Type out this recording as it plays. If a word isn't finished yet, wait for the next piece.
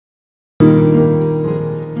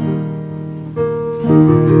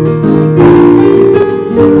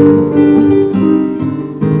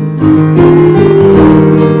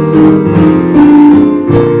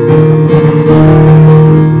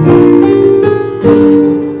My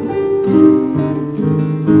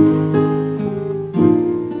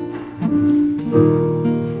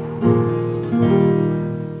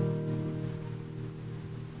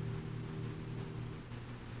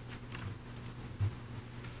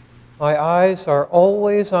eyes are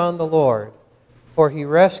always on the Lord, for he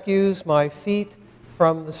rescues my feet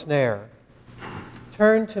from the snare.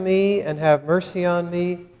 Turn to me and have mercy on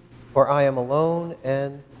me, for I am alone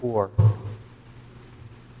and poor.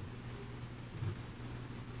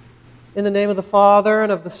 In the name of the Father,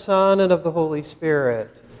 and of the Son, and of the Holy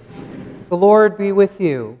Spirit. Amen. The Lord be with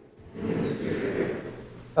you.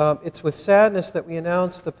 It's with sadness that we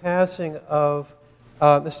announce the passing of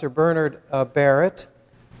Mr. Bernard Barrett.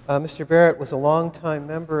 Mr. Barrett was a longtime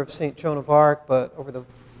member of St. Joan of Arc, but over the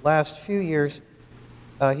last few years,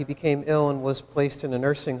 he became ill and was placed in a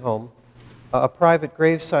nursing home. A private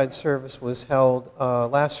graveside service was held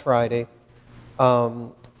last Friday,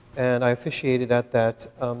 and I officiated at that,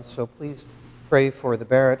 so please pray for the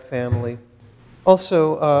Barrett family.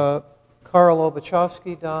 Also, Karl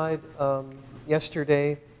Obachowski died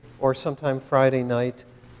yesterday or sometime Friday night.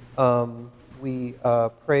 We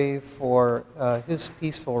pray for his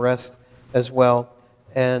peaceful rest as well,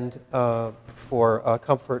 and for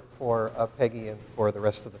comfort for Peggy and for the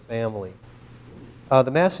rest of the family.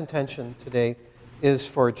 The Mass intention today is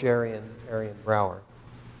for Geri and Marion Brower,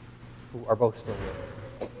 who are both still living.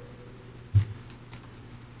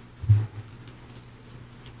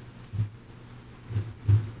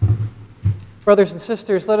 Brothers and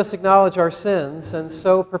sisters, let us acknowledge our sins and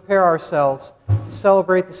so prepare ourselves to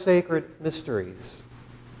celebrate the sacred mysteries.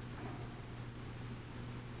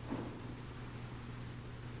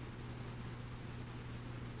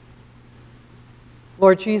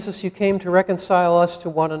 Lord Jesus, you came to reconcile us to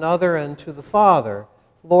one another and to the Father.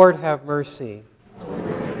 Lord, have mercy.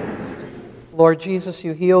 Lord Jesus,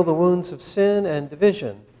 you heal the wounds of sin and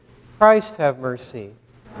division. Christ, have mercy.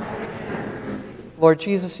 Lord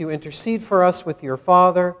Jesus, you intercede for us with your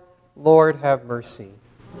Father. Lord, have mercy.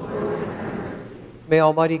 May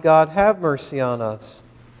Almighty God have mercy on us,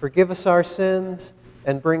 forgive us our sins,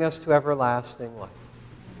 and bring us to everlasting life.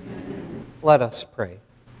 Amen. Let us pray.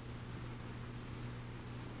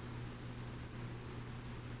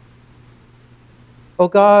 O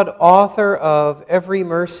God, author of every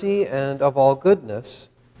mercy and of all goodness,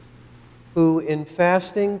 who in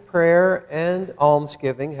fasting, prayer, and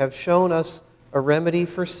almsgiving have shown us a remedy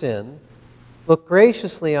for sin, look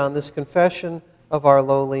graciously on this confession of our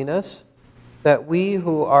lowliness, that we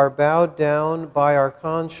who are bowed down by our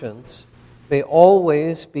conscience may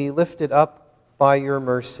always be lifted up by your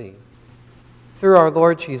mercy. Through our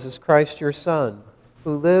Lord Jesus Christ, your Son,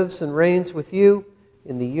 who lives and reigns with you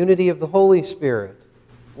in the unity of the Holy Spirit,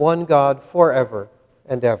 one God forever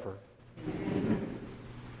and ever.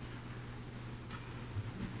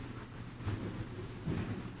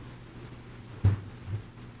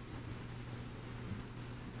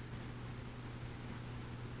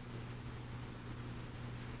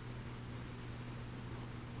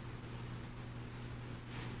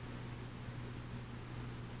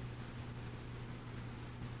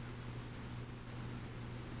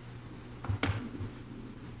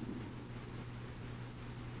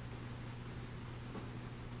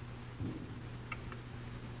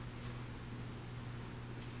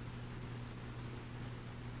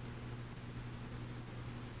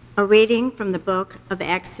 A reading from the book of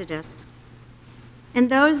Exodus. In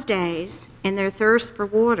those days, in their thirst for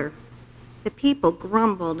water, the people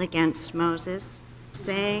grumbled against Moses,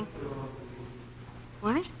 saying,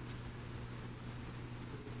 what?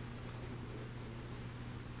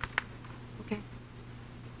 Okay.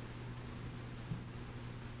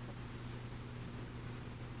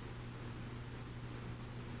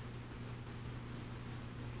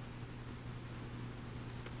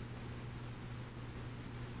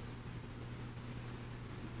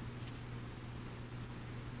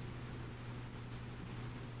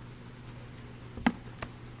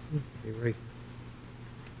 Right.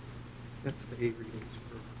 That's the 8 readings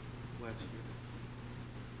for last year.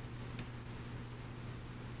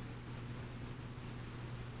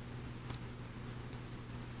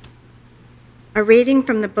 A reading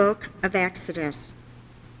from the book of Exodus.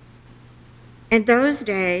 In those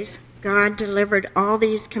days, God delivered all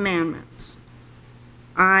these commandments.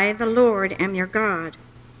 I, the Lord, am your God,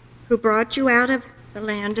 who brought you out of the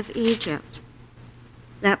land of Egypt,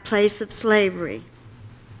 that place of slavery.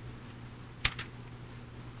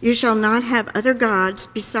 You shall not have other gods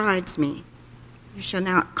besides me. You shall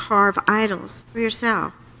not carve idols for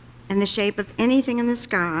yourself in the shape of anything in the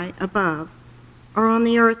sky above, or on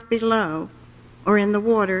the earth below, or in the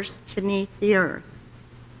waters beneath the earth.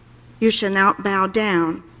 You shall not bow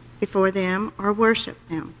down before them or worship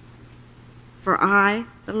them. For I,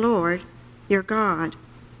 the Lord, your God,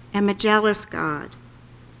 am a jealous God,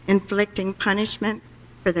 inflicting punishment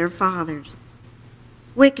for their fathers,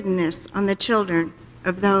 wickedness on the children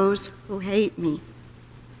of those who hate me,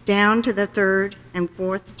 down to the third and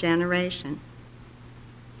fourth generation,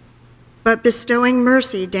 but bestowing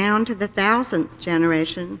mercy down to the 1,000th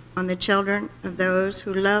generation on the children of those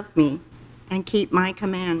who love me and keep my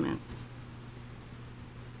commandments.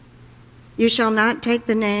 You shall not take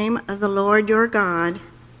the name of the Lord your God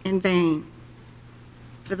in vain,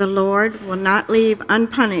 for the Lord will not leave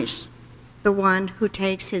unpunished the one who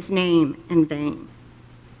takes his name in vain.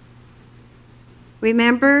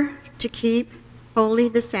 Remember to keep holy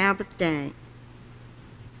the Sabbath day.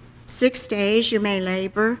 6 days you may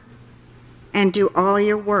labor and do all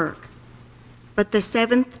your work, but the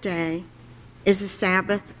 7th day is the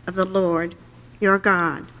Sabbath of the Lord your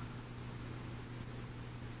God.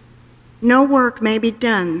 No work may be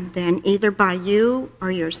done then either by you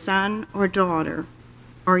or your son or daughter,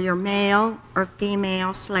 or your male or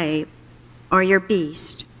female slave, or your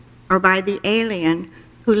beast, or by the alien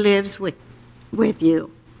who lives with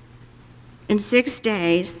you. In 6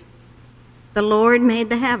 days the Lord made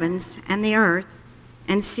the heavens and the earth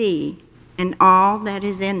and sea and all that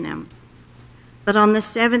is in them. But on the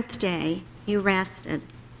 7th day he rested.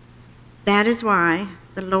 That is why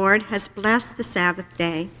the Lord has blessed the Sabbath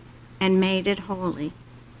day and made it holy.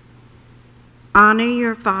 Honor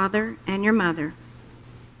your father and your mother,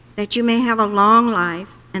 that you may have a long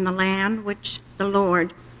life in the land which the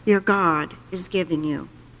Lord your God is giving you.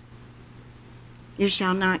 You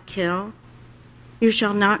shall not kill. You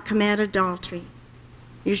shall not commit adultery.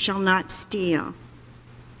 You shall not steal.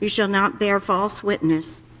 You shall not bear false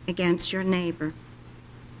witness against your neighbor.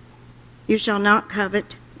 You shall not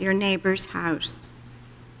covet your neighbor's house.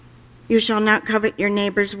 You shall not covet your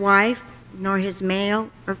neighbor's wife, nor his male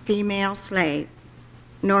or female slave,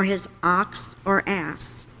 nor his ox or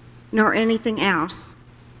ass, nor anything else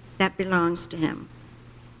that belongs to him.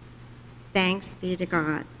 Thanks be to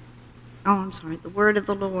God. The word of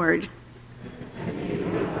the Lord.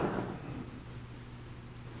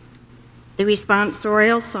 The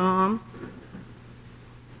responsorial psalm.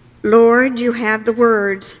 Lord, you have the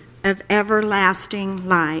words of everlasting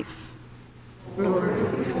life. Lord,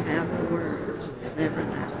 you have the words of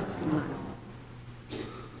everlasting life.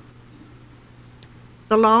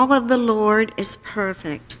 The law of the Lord is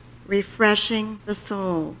perfect, refreshing the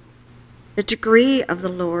soul. The decree of the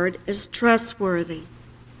Lord is trustworthy,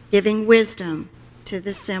 giving wisdom to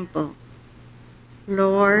the simple.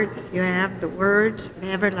 Lord, you have the words of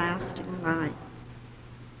everlasting life.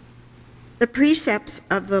 The precepts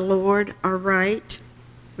of the Lord are right,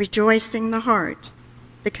 rejoicing the heart.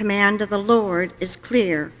 The command of the Lord is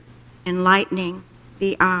clear, enlightening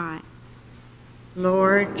the eye.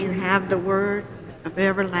 Lord, you have the word of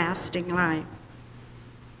everlasting life.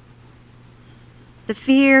 The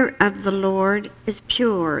fear of the Lord is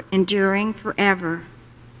pure, enduring forever.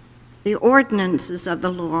 The ordinances of the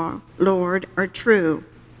Lord are true,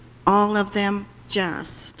 all of them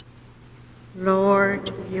just.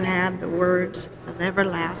 Lord, you have the words of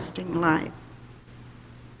everlasting life.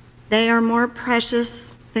 They are more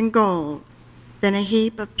precious than gold, than a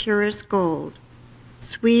heap of purest gold,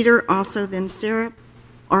 sweeter also than syrup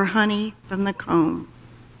or honey from the comb.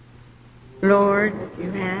 Lord,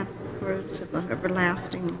 you have the words of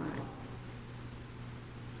everlasting life.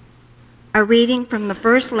 A reading from the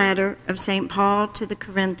first letter of St. Paul to the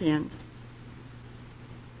Corinthians.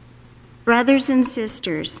 Brothers and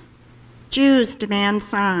sisters, Jews demand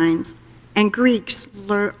signs, and Greeks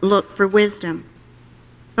look for wisdom.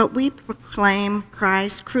 But we proclaim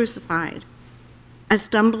Christ crucified, a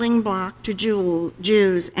stumbling block to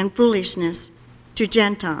Jews and foolishness to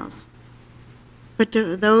Gentiles. But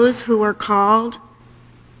to those who are called,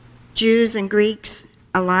 Jews and Greeks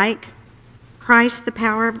alike, Christ the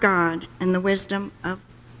power of God and the wisdom of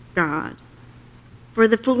God. For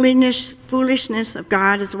the foolishness of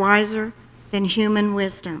God is wiser than human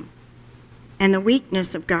wisdom, and the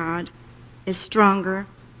weakness of God is stronger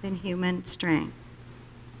than human strength.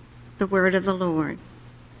 The word of the Lord.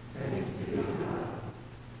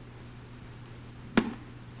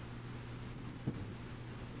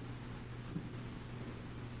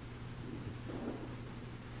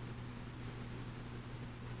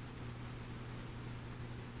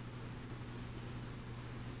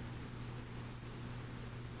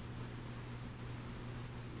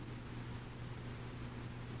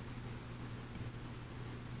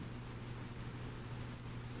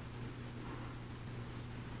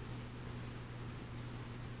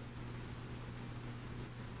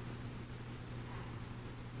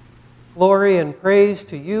 Glory and praise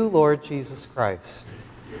to you, Lord Jesus Christ.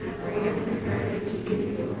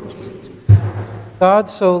 God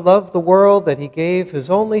so loved the world that he gave his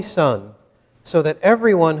only Son, so that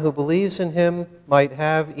everyone who believes in him might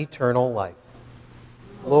have eternal life.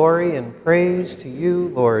 Glory and praise to you,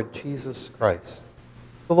 Lord Jesus Christ.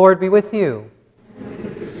 The Lord be with you.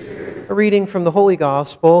 A reading from the Holy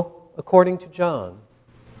Gospel according to John.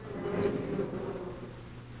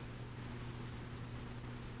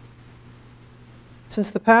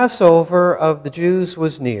 Since the Passover of the Jews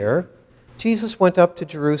was near, Jesus went up to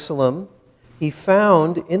Jerusalem. He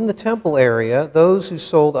found in the temple area those who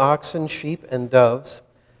sold oxen, sheep, and doves,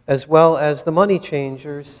 as well as the money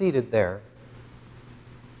changers seated there.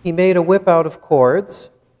 He made a whip out of cords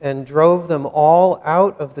and drove them all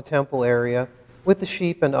out of the temple area with the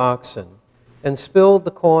sheep and oxen, and spilled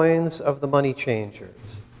the coins of the money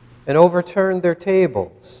changers, and overturned their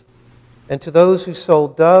tables. And to those who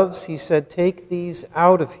sold doves, he said, "Take these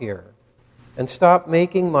out of here, and stop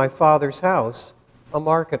making my Father's house a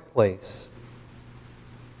marketplace."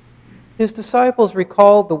 His disciples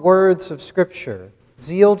recalled the words of Scripture,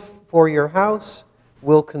 "Zeal for your house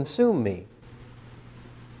will consume me."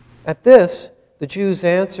 At this, the Jews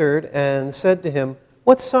answered and said to him,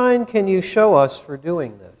 "What sign can you show us for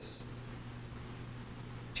doing this?"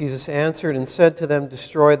 Jesus answered and said to them,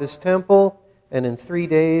 "Destroy this temple, and in 3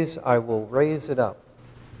 days I will raise it up."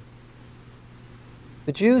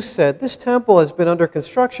 The Jews said, "This temple has been under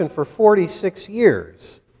construction for 46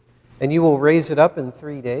 years, and you will raise it up in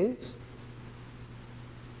 3 days?"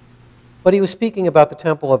 But he was speaking about the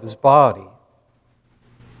temple of his body.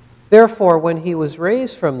 Therefore, when he was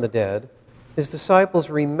raised from the dead, his disciples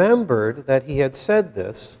remembered that he had said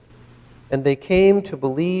this, and they came to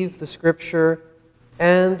believe the Scripture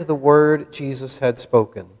and the word Jesus had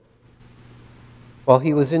spoken. While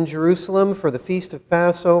he was in Jerusalem for the feast of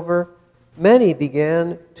Passover, many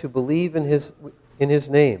began to believe in his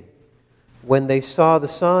name when they saw the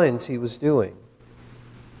signs he was doing.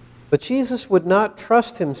 But Jesus would not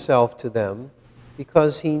trust himself to them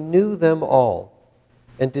because he knew them all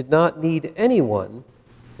and did not need anyone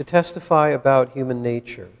to testify about human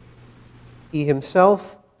nature. He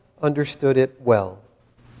himself understood it well.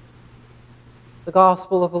 The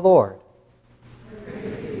Gospel of the Lord.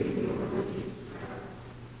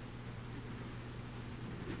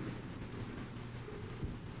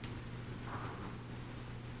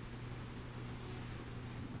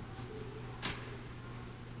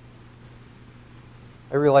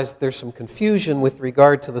 I realize that there's some confusion with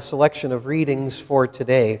regard to the selection of readings for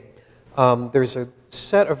today. There's a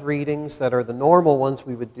set of readings that are the normal ones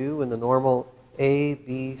we would do in the normal A,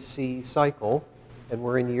 B, C cycle, and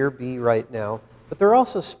we're in year B right now. But there are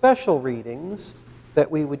also special readings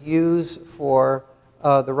that we would use for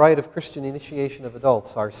the Rite of Christian Initiation of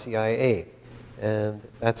Adults, RCIA. And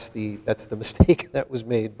that's the mistake that was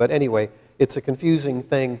made. But anyway, it's a confusing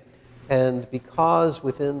thing. And because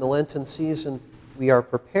within the Lenten season, we are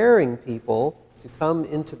preparing people to come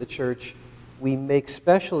into the church, we make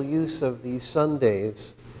special use of these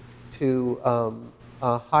Sundays to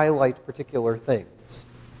highlight particular things.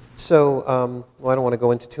 So, I don't want to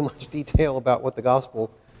go into too much detail about what the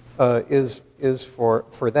gospel is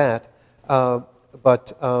for that,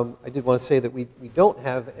 but I did want to say that we don't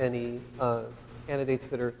have any candidates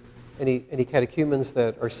that are, any catechumens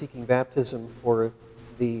that are seeking baptism for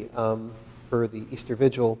the Easter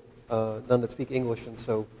Vigil. None that speak English, and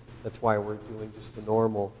so that's why we're doing just the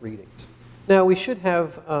normal readings. Now, we should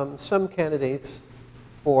have some candidates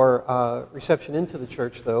for reception into the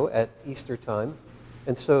church, though, at Easter time.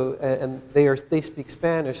 And so, and they speak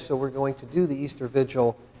Spanish, so we're going to do the Easter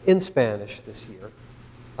Vigil in Spanish this year.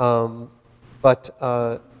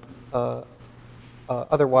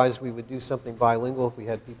 Otherwise, we would do something bilingual if we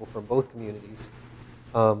had people from both communities.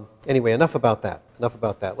 Anyway, enough about that.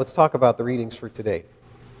 Let's talk about the readings for today.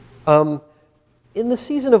 In the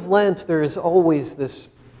season of Lent, there is always this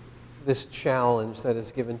challenge that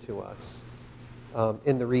is given to us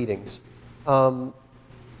in the readings. And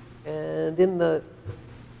in the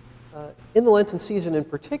Lenten season in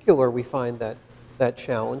particular, we find that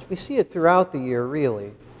challenge. We see it throughout the year,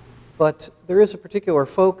 really. But there is a particular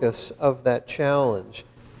focus of that challenge.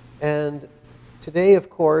 And today,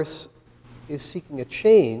 of course, is seeking a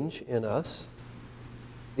change in us.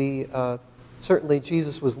 Certainly,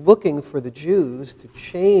 Jesus was looking for the Jews to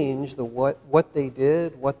change what they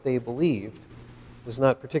did, what they believed. Was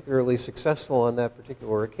not particularly successful on that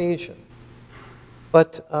particular occasion.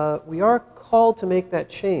 But we are called to make that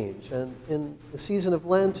change. And in the season of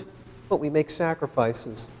Lent, we make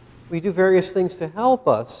sacrifices. We do various things to help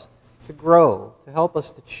us to grow, to help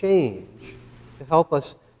us to change, to help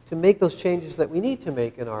us to make those changes that we need to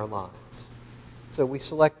make in our lives. So we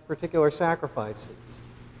select particular sacrifices.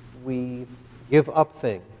 We give up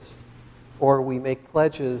things. Or we make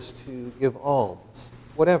pledges to give alms.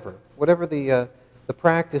 Whatever the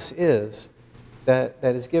practice is that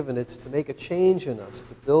is given, it's to make a change in us,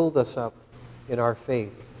 to build us up in our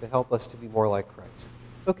faith, to help us to be more like Christ.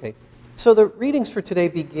 Okay, so the readings for today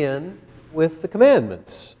begin with the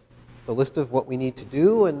commandments. It's a list of what we need to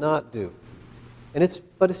do and not do.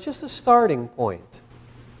 But it's just a starting point.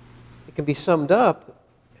 It can be summed up,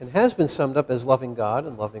 and has been summed up, as loving God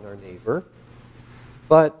and loving our neighbor.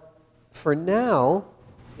 But for now,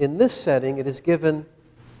 in this setting, it is given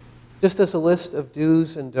just as a list of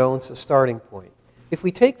do's and don'ts, a starting point. If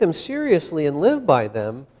we take them seriously and live by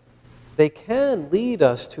them, they can lead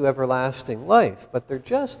us to everlasting life, but they're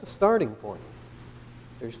just a starting point.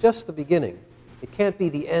 There's just the beginning. It can't be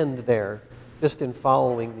the end there, just in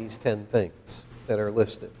following these 10 things that are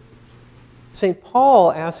listed. St.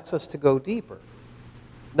 Paul asks us to go deeper,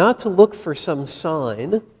 not to look for some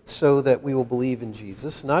sign so that we will believe in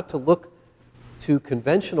Jesus, not to look to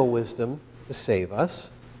conventional wisdom to save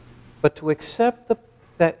us, but to accept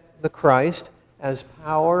the Christ as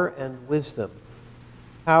power and wisdom.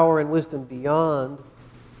 Power and wisdom beyond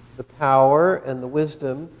the power and the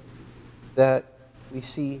wisdom that we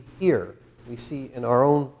see here, we see in our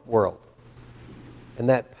own world. And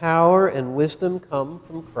that power and wisdom come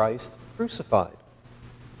from Christ crucified.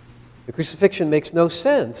 The crucifixion makes no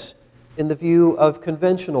sense in the view of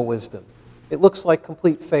conventional wisdom. It looks like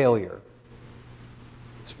complete failure.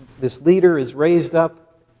 This leader is raised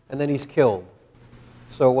up and then he's killed.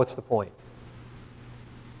 So what's the point?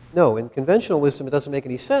 No, in conventional wisdom it doesn't make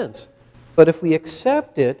any sense. But if we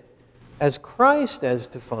accept it as Christ has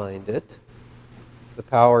defined it, the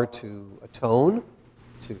power to atone,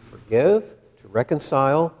 to forgive, to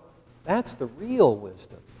reconcile, that's the real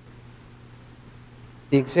wisdom.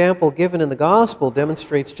 The example given in the gospel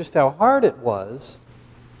demonstrates just how hard it was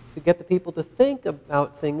to get the people to think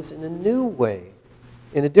about things in a new way,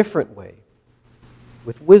 in a different way,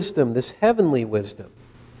 with wisdom, this heavenly wisdom,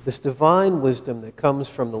 this divine wisdom that comes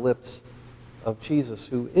from the lips of Jesus,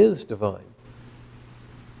 who is divine.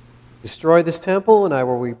 Destroy this temple and I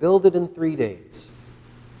will rebuild it in 3 days.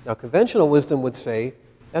 Now, conventional wisdom would say,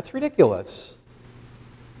 that's ridiculous.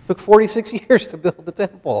 It took 46 years to build the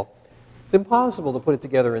temple. It's impossible to put it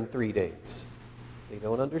together in 3 days. They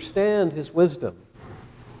don't understand his wisdom.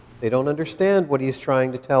 They don't understand what he's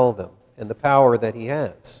trying to tell them and the power that he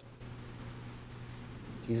has.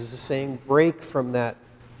 Jesus is saying, break from that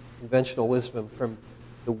conventional wisdom, from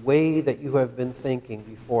the way that you have been thinking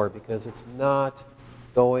before, because it's not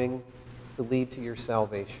going to lead to your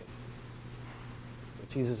salvation. What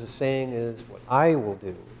Jesus is saying is, what I will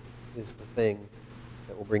do is the thing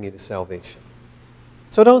that will bring you to salvation.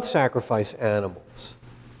 So don't sacrifice animals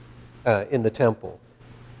in the temple.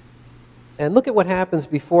 And look at what happens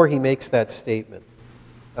before he makes that statement.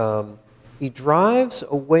 He drives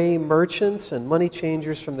away merchants and money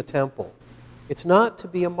changers from the temple. It's not to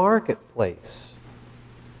be a marketplace.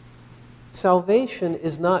 Salvation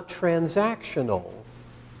is not transactional.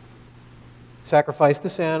 Sacrifice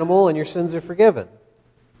this animal and your sins are forgiven.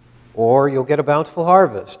 Or you'll get a bountiful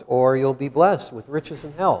harvest. Or you'll be blessed with riches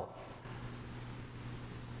and health.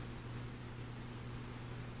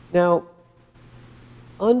 Now,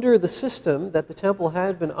 under the system that the temple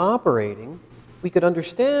had been operating, we could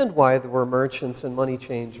understand why there were merchants and money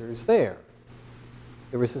changers there.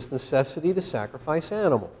 There was this necessity to sacrifice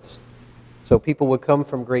animals. So people would come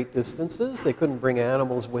from great distances. They couldn't bring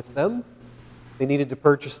animals with them. They needed to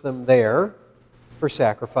purchase them there for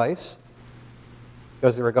sacrifice.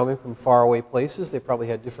 Because they were coming from faraway places, they probably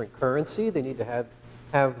had different currency. They need to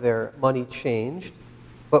have their money changed.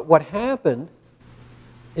 But what happened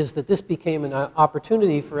is that this became an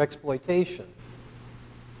opportunity for exploitation,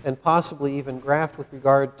 and possibly even graft with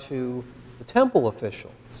regard to the temple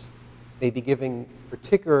officials, maybe giving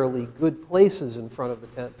particularly good places in front of the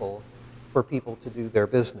temple for people to do their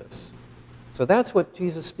business. So that's what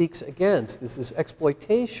Jesus speaks against. This is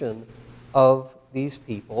exploitation of these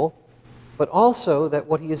people, but also that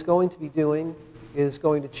what he is going to be doing is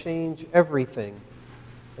going to change everything,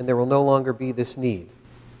 and there will no longer be this need.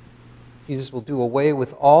 Jesus will do away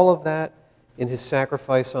with all of that in his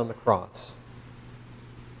sacrifice on the cross.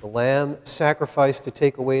 The Lamb sacrificed to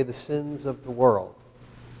take away the sins of the world.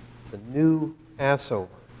 It's a new Passover,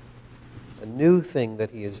 a new thing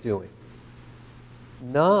that he is doing.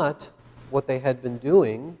 Not what they had been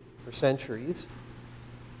doing for centuries,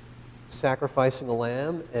 sacrificing a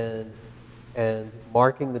lamb and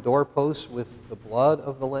marking the doorposts with the blood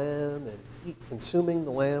of the lamb and consuming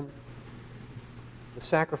the lamb. the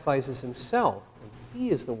sacrifices himself. And he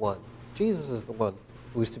is the one, Jesus is the one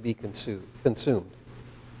who is to be consumed. So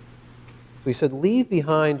he said, leave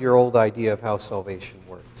behind your old idea of how salvation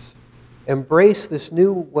works. Embrace this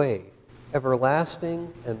new way,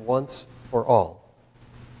 everlasting and once for all.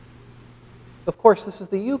 Of course, this is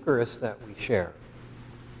the Eucharist that we share.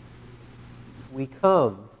 We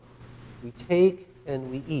come, we take, and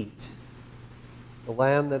we eat the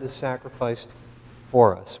lamb that is sacrificed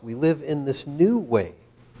for us. We live in this new way,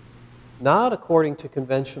 not according to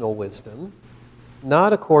conventional wisdom,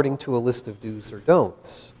 not according to a list of do's or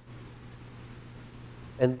don'ts.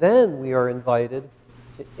 And then we are invited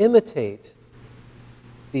to imitate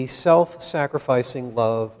the self-sacrificing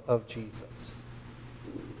love of Jesus.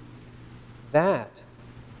 That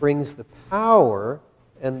brings the power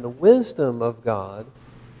and the wisdom of God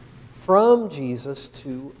from Jesus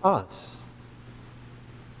to us.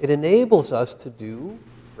 It enables us to do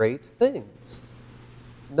great things,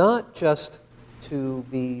 not just to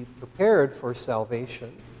be prepared for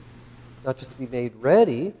salvation, not just to be made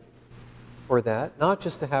ready for that, not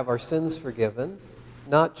just to have our sins forgiven,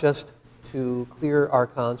 not just to clear our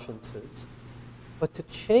consciences, but to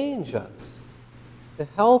change us, to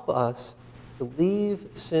help us to leave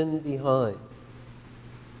sin behind,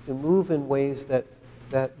 to move in ways that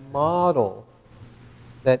model,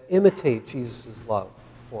 that imitate Jesus' love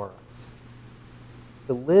for us,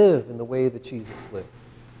 to live in the way that Jesus lived.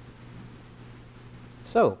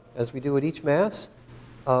 So, as we do at each Mass,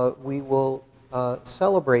 we will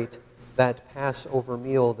celebrate that Passover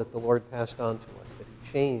meal that the Lord passed on to us, that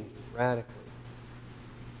He changed radically.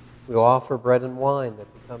 We will offer bread and wine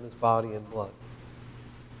that become His body and blood.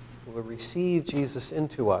 We will receive Jesus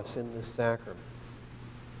into us in this sacrament.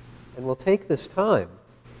 And we'll take this time,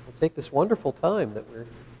 we'll take this wonderful time that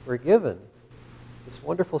we're given, this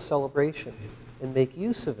wonderful celebration, and make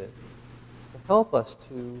use of it to help us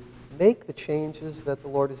to make the changes that the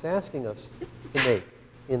Lord is asking us to make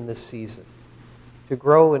in this season, to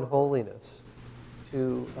grow in holiness,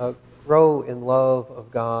 to grow in love of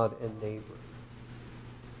God and neighbor.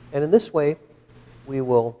 And in this way, we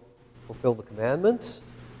will fulfill the commandments,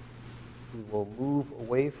 we will move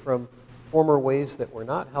away from former ways that were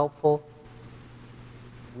not helpful,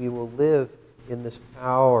 we will live in this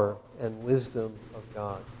power and wisdom of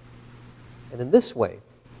God. And in this way,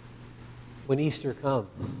 when Easter comes,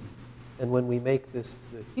 and when we make this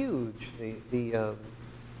the huge, the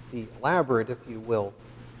elaborate, if you will,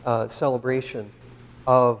 celebration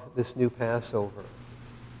of this new Passover,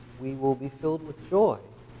 we will be filled with joy,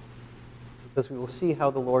 because we will see how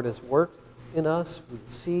the Lord has worked in us. We will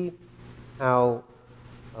see how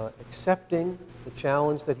accepting the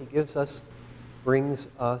challenge that He gives us brings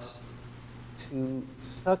us to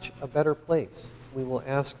such a better place. We will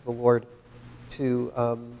ask the Lord to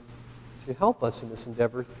help us in this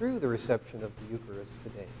endeavor through the reception of the Eucharist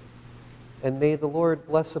today. And may the Lord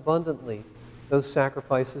bless abundantly those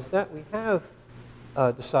sacrifices that we have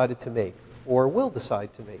decided to make, or will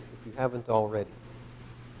decide to make if you haven't already.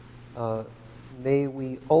 May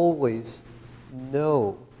we always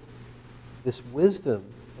know this wisdom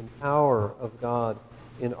and power of God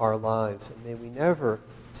in our lives, and may we never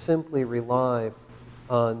simply rely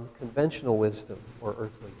on conventional wisdom or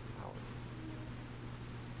earthly power.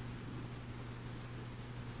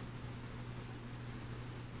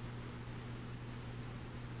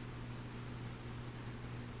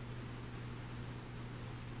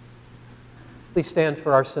 Please stand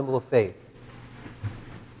for our symbol of faith.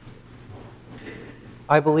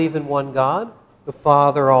 I believe in one God, the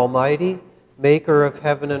Father Almighty, maker of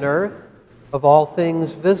heaven and earth, of all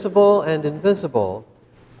things visible and invisible.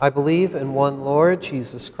 I believe in one Lord,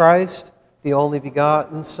 Jesus Christ, the only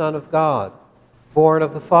begotten Son of God, born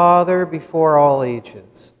of the Father before all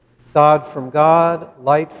ages, God from God,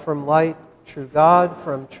 light from light, true God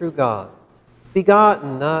from true God,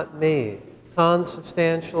 begotten, not made,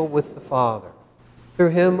 consubstantial with the Father. Through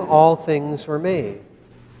Him all things were made.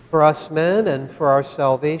 For us men and for our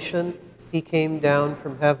salvation, He came down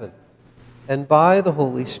from heaven, and by the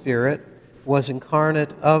Holy Spirit was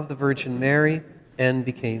incarnate of the Virgin Mary and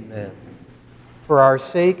became man. For our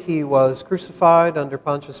sake He was crucified under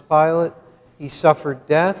Pontius Pilate. He suffered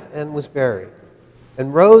death and was buried,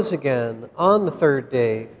 and rose again on the third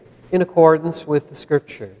day in accordance with the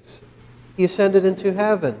Scriptures. He ascended into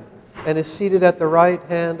heaven and is seated at the right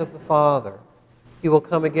hand of the Father. He will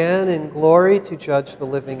come again in glory to judge the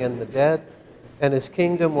living and the dead, and His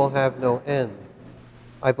kingdom will have no end.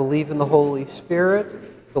 I believe in the Holy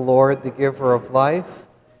Spirit, the Lord, the giver of life,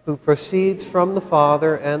 who proceeds from the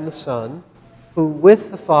Father and the Son, who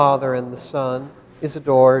with the Father and the Son is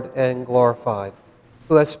adored and glorified,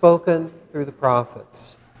 who has spoken through the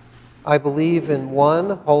prophets. I believe in one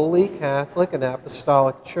holy, Catholic, and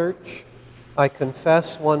Apostolic Church. I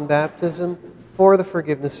confess one baptism for the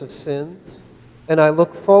forgiveness of sins, and I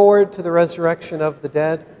look forward to the resurrection of the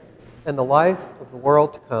dead and the life of the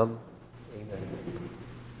world to come. Amen.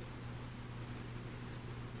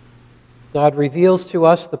 God reveals to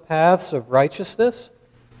us the paths of righteousness.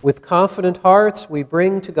 With confident hearts, we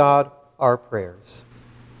bring to God our prayers.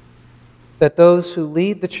 That those who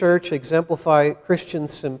lead the church exemplify Christian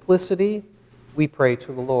simplicity, we pray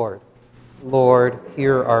to the Lord. Lord,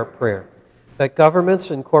 hear our prayer. That governments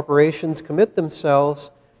and corporations commit themselves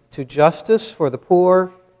to justice for the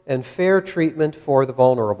poor and fair treatment for the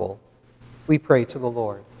vulnerable, we pray to the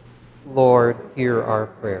Lord. Lord, hear our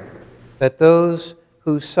prayer. That those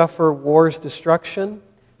who suffer war's destruction,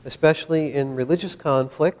 especially in religious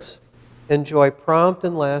conflicts, enjoy prompt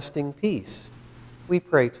and lasting peace, we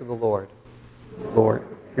pray to the Lord. Lord,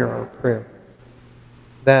 hear our prayer.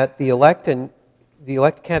 That the elect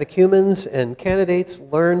catechumens and candidates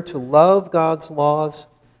learn to love God's laws,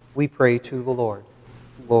 we pray to the Lord.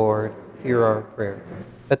 Lord, hear our prayer.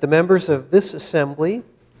 That the members of this assembly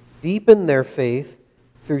deepen their faith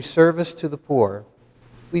through service to the poor,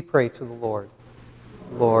 we pray to the Lord.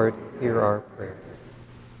 Lord, hear our prayer.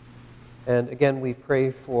 And again, we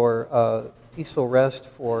pray for peaceful rest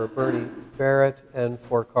for Bernie Barrett and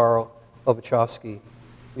for Karl Lobachowski.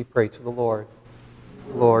 We pray to the Lord.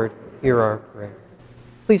 Lord, hear our prayer.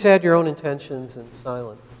 Please add your own intentions in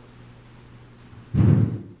silence.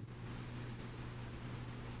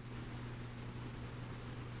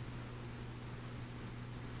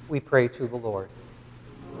 We pray to the Lord.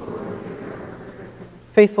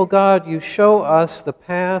 Faithful God, you show us the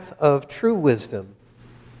path of true wisdom.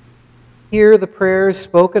 Hear the prayers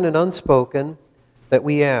spoken and unspoken that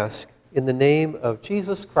we ask in the name of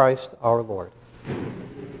Jesus Christ our Lord.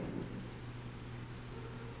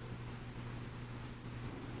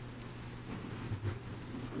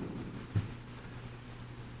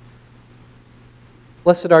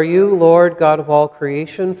 Blessed are you, Lord, God of all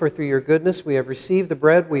creation, for through your goodness we have received the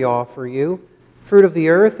bread we offer you, fruit of the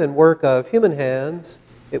earth and work of human hands.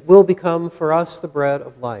 It will become for us the bread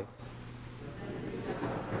of life.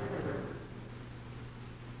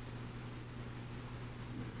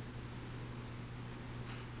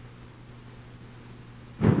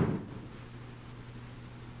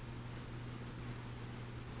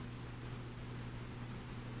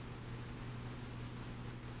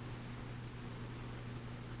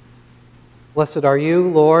 Blessed are you,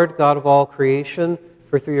 Lord, God of all creation,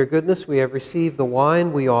 for through your goodness we have received the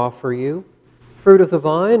wine we offer you, fruit of the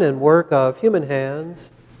vine and work of human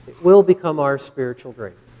hands. It will become our spiritual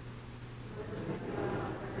drink.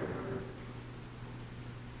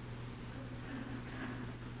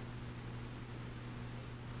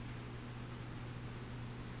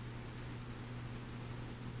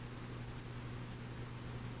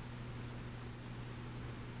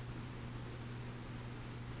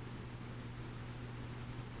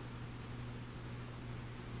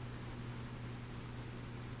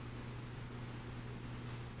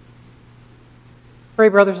 Pray,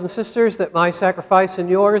 brothers and sisters, that my sacrifice and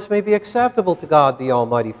yours may be acceptable to God, the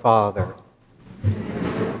Almighty Father.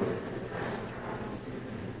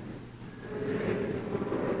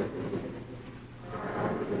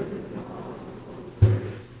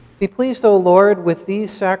 Be pleased, O Lord, with these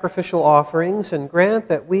sacrificial offerings, and grant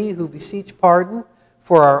that we who beseech pardon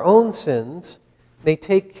for our own sins may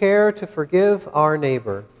take care to forgive our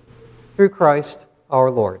neighbor. Through Christ our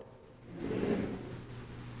Lord.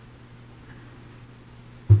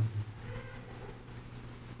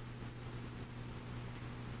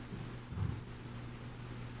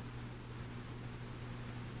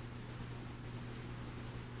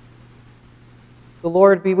 The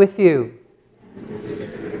Lord be with you.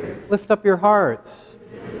 Lift up your hearts.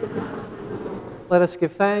 Let us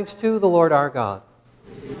give thanks to the Lord our God.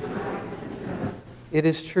 It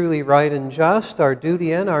is truly right and just, our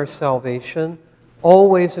duty and our salvation,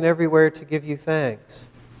 always and everywhere to give you thanks.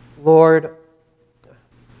 Lord,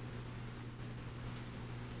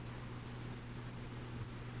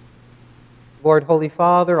 Holy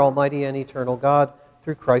Father, Almighty and eternal God,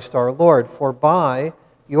 through Christ our Lord, for by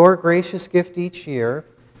your gracious gift each year,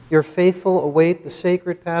 your faithful await the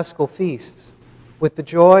sacred Paschal feasts with the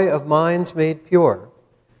joy of minds made pure,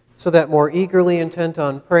 so that more eagerly intent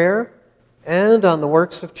on prayer and on the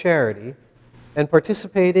works of charity, and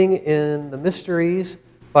participating in the mysteries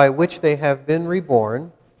by which they have been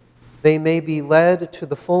reborn, they may be led to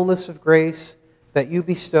the fullness of grace that you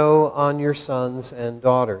bestow on your sons and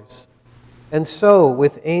daughters. And so,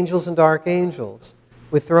 with angels and archangels,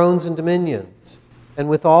 with thrones and dominions, and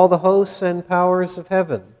with all the hosts and powers of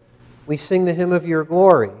heaven, we sing the hymn of your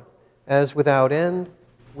glory, as without end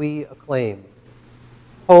we acclaim.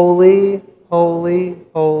 Holy, holy,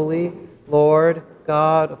 holy, Lord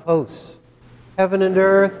God of hosts, heaven and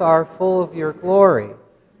earth are full of your glory.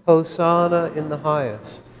 Hosanna in the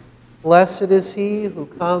highest. Blessed is he who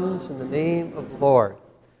comes in the name of the Lord.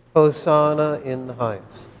 Hosanna in the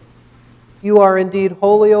highest. You are indeed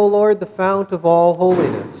holy, O Lord, the fount of all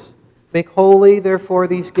holiness. Make holy, therefore,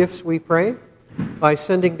 these gifts, we pray, by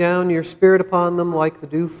sending down your Spirit upon them like the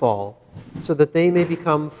dewfall, so that they may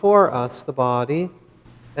become for us the body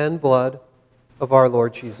and blood of our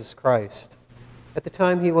Lord Jesus Christ. At the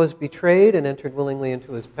time he was betrayed and entered willingly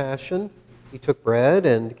into his passion, he took bread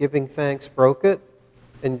and, giving thanks, broke it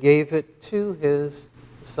and gave it to his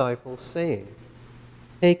disciples, saying,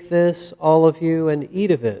 "Take this, all of you, and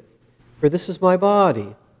eat of it, for this is my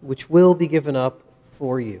body, which will be given up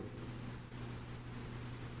for you."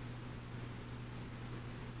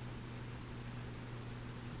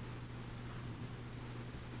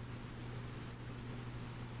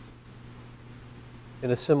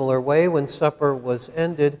 In a similar way, when supper was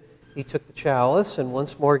ended, he took the chalice, and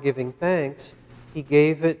once more giving thanks, he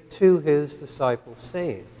gave it to his disciples,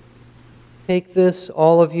 saying, "Take this,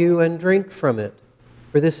 all of you, and drink from it,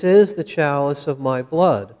 for this is the chalice of my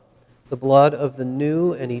blood, the blood of the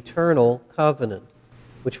new and eternal covenant,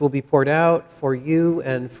 which will be poured out for you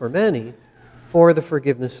and for many for the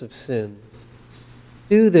forgiveness of sins.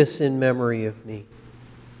 Do this in memory of me."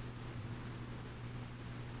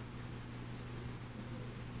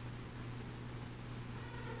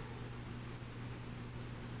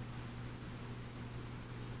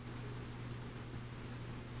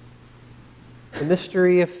 The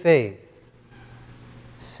mystery of faith.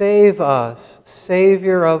 Save us,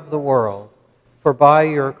 Savior of the world, for by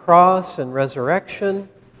your cross and resurrection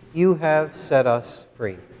you have set us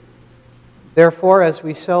free. Therefore, as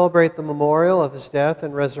we celebrate the memorial of his death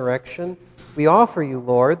and resurrection, we offer you,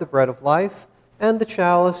 Lord, the bread of life and the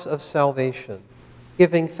chalice of salvation,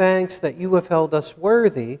 giving thanks that you have held us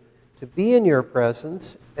worthy to be in your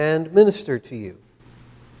presence and minister to you.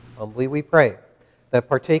 Humbly we pray that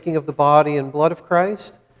partaking of the body and blood of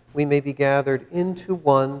Christ, we may be gathered into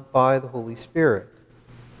one by the Holy Spirit.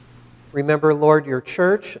 Remember, Lord, your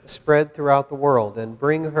church spread throughout the world, and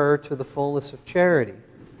bring her to the fullness of charity,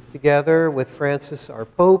 together with Francis our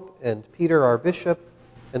Pope and Peter our Bishop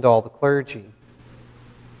and all the clergy.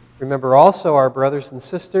 Remember also our brothers and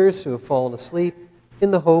sisters who have fallen asleep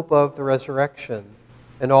in the hope of the resurrection,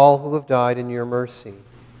 and all who have died in your mercy.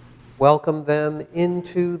 Welcome them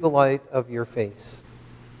into the light of your face.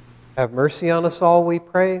 Have mercy on us all, we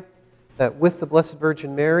pray, that with the Blessed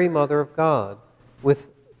Virgin Mary, Mother of God, with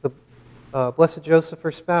the Blessed Joseph,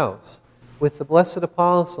 her spouse, with the blessed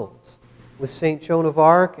apostles, with St. Joan of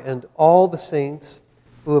Arc and all the saints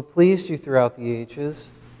who have pleased you throughout the ages,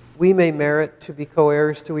 we may merit to be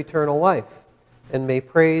co-heirs to eternal life, and may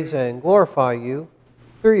praise and glorify you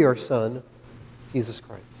through your Son, Jesus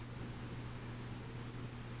Christ.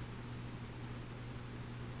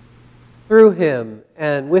 Through him,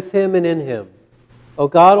 and with him, and in him, O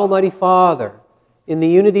God, Almighty Father, in the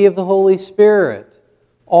unity of the Holy Spirit,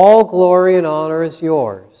 all glory and honor is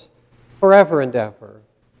yours, forever and ever.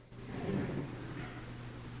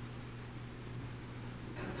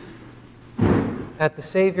 At the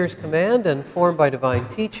Savior's command and formed by divine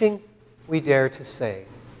teaching, we dare to say,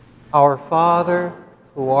 Our Father,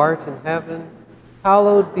 who art in heaven,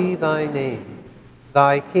 hallowed be thy name.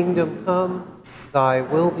 Thy kingdom come, thy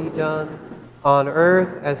will be done, on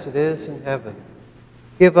earth as it is in heaven.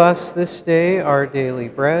 Give us this day our daily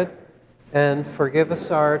bread, and forgive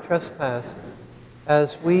us our trespasses,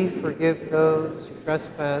 as we forgive those who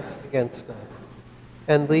trespass against us.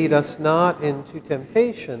 And lead us not into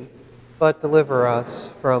temptation, but deliver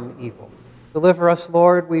us from evil. Deliver us,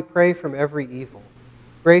 Lord, we pray, from every evil.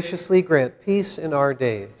 Graciously grant peace in our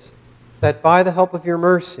days, that by the help of your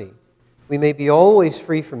mercy we may be always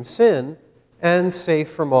free from sin and safe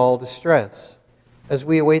from all distress, as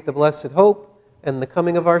we await the blessed hope and the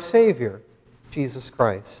coming of our Savior, Jesus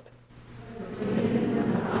Christ.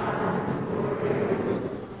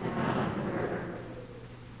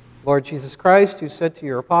 Lord Jesus Christ, who said to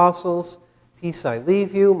your apostles, Peace I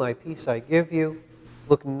leave you, my peace I give you,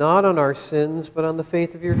 look not on our sins, but on the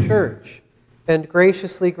faith of your church, and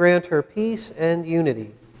graciously grant her peace and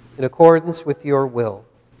unity in accordance with your will,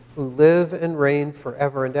 who live and reign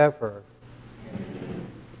forever and ever.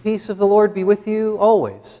 The peace of the Lord be with you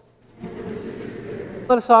always.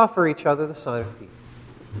 Let us offer each other the sign of peace.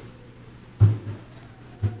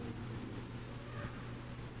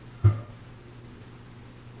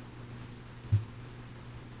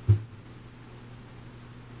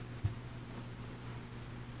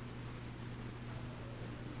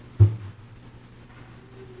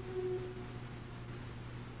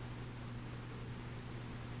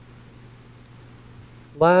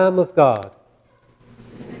 Lamb of God.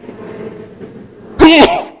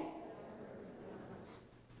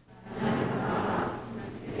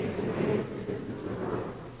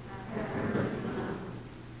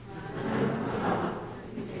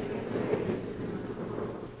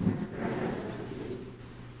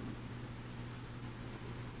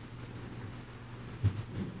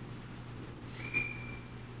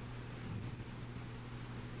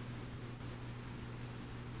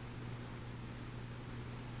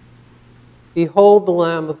 Behold the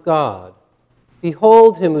Lamb of God.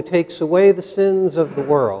 Behold him who takes away the sins of the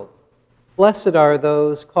world. Blessed are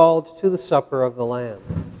those called to the supper of the Lamb.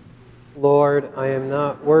 Lord, I am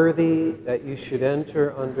not worthy that you should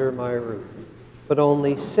enter under my roof, but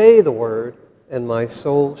only say the word, and my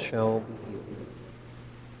soul shall be healed.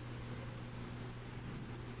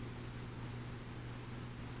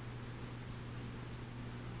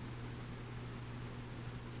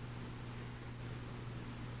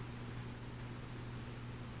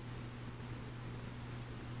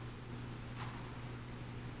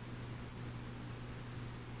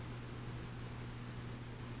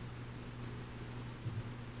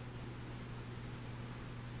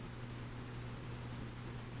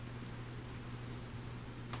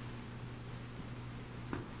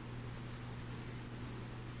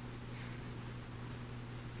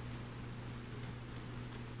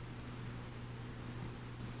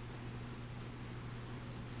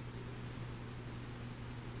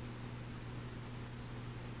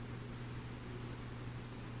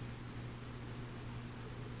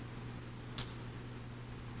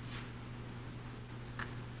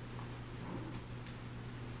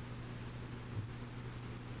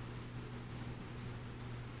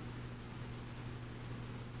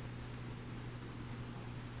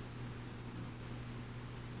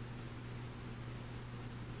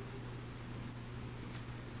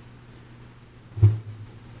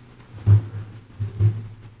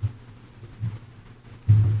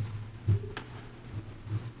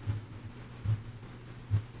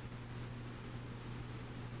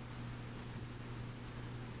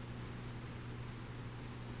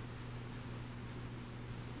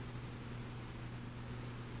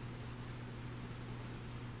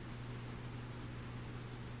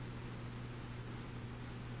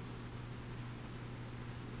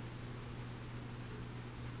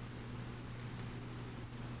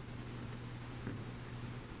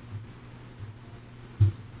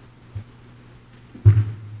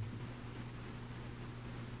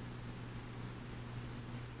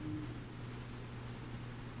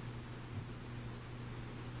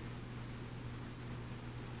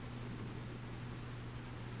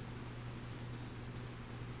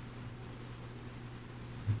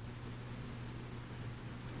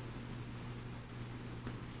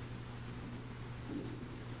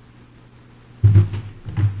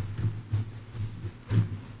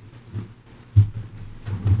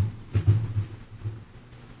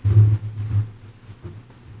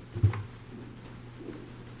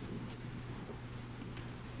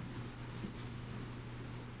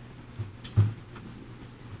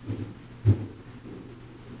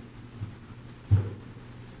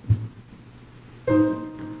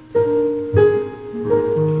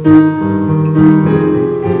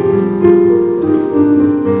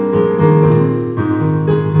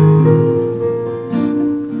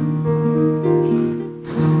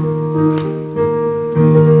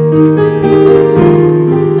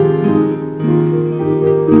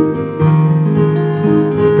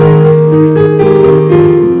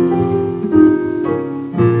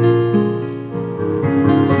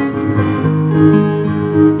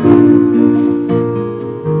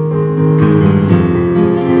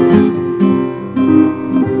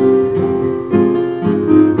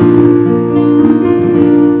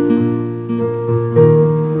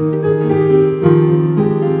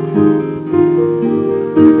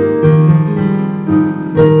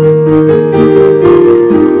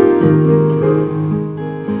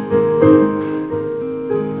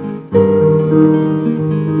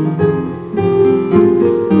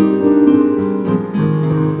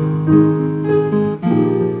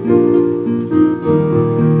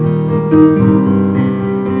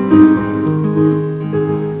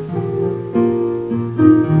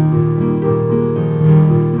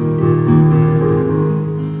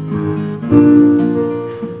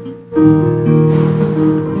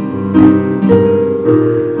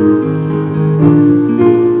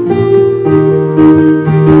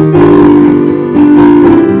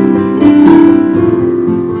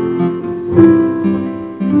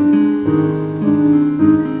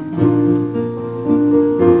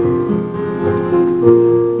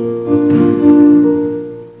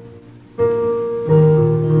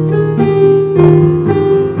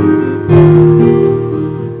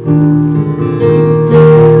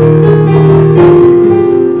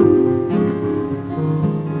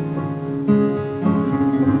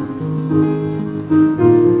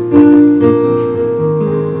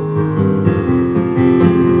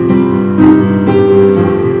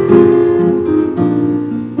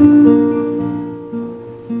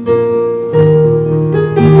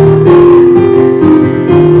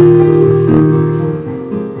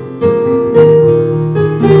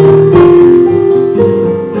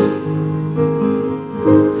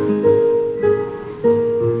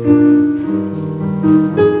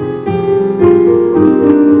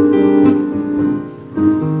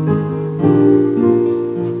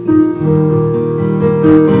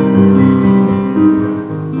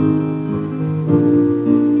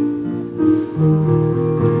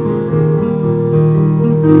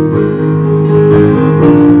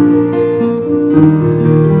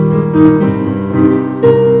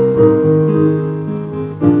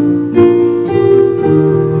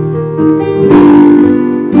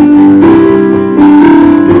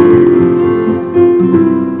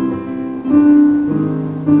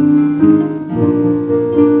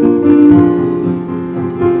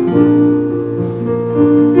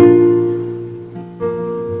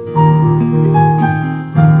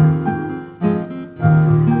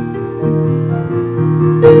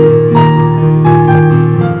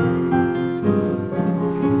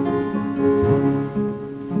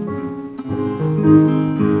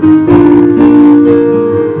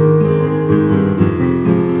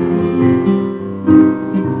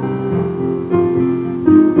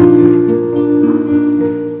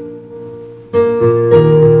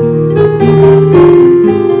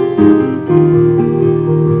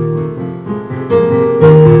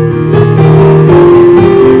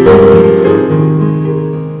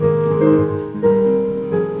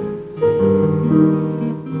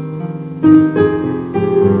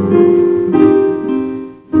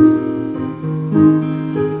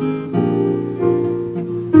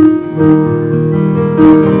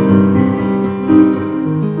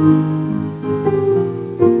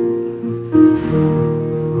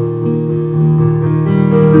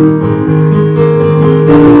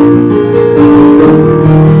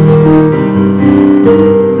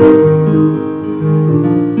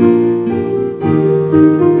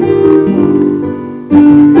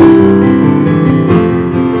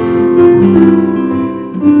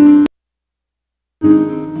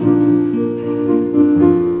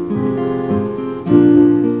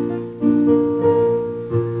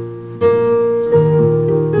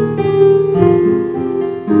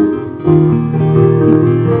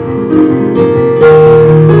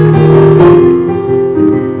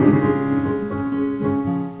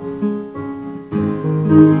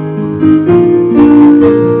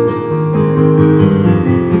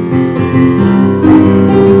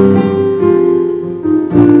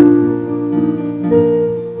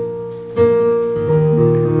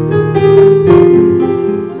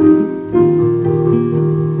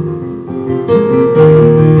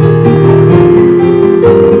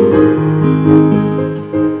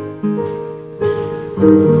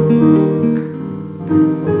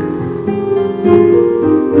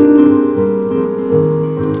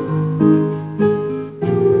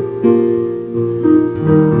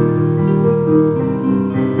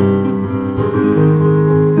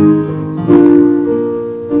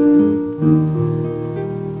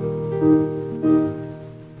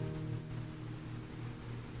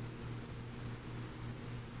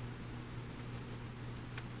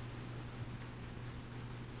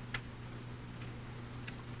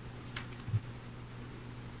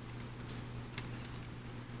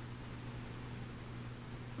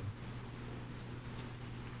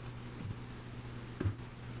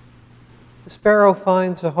 The sparrow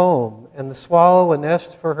finds a home, and the swallow a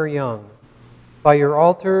nest for her young. By your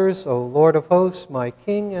altars, O Lord of hosts, my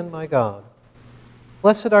King and my God.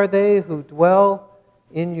 Blessed are they who dwell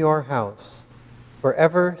in your house,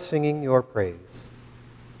 forever singing your praise.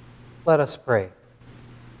 Let us pray.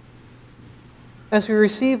 As we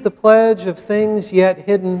receive the pledge of things yet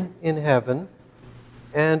hidden in heaven,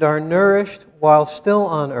 and are nourished while still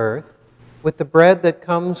on earth with the bread that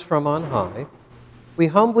comes from on high, we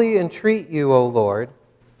humbly entreat you, O Lord,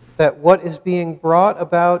 that what is being brought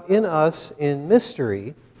about in us in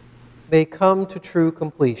mystery may come to true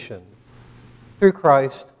completion. Through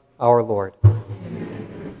Christ our Lord.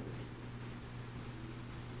 Amen.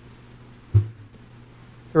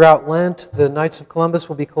 Throughout Lent, the Knights of Columbus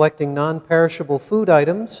will be collecting non-perishable food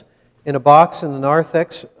items in a box in the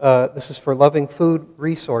narthex. This is for Loving Food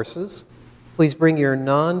Resources. Please bring your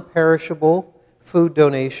non-perishable food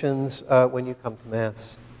donations when you come to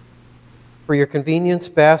Mass. For your convenience,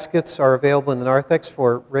 baskets are available in the narthex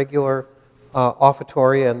for regular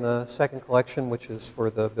offertory and the second collection, which is for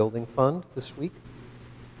the building fund this week.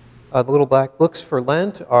 The little black books for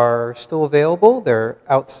Lent are still available. They're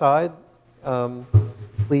outside.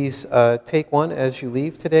 Please take one as you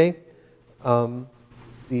leave today.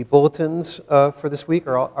 The bulletins for this week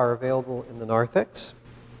are available in the narthex.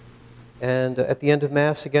 And at the end of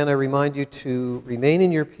Mass, again, I remind you to remain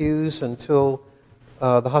in your pews until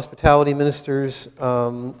the hospitality ministers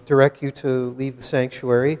direct you to leave the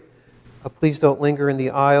sanctuary. Please don't linger in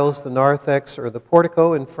the aisles, the narthex, or the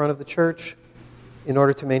portico in front of the church. In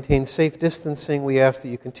order to maintain safe distancing, we ask that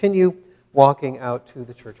you continue walking out to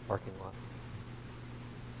the church parking lot.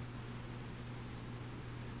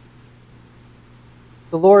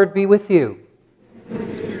 The Lord be with you.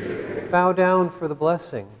 Bow down for the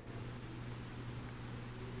blessing.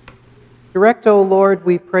 Direct, O Lord,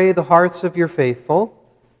 we pray, the hearts of your faithful,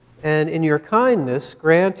 and in your kindness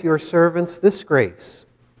grant your servants this grace,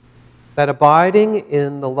 that abiding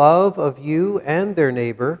in the love of you and their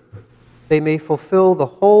neighbor, they may fulfill the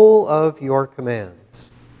whole of your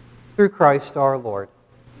commands. Through Christ our Lord.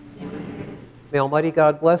 Amen. May Almighty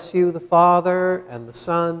God bless you, the Father, and the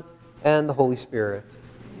Son, and the Holy Spirit.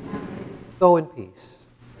 Amen. Go in peace.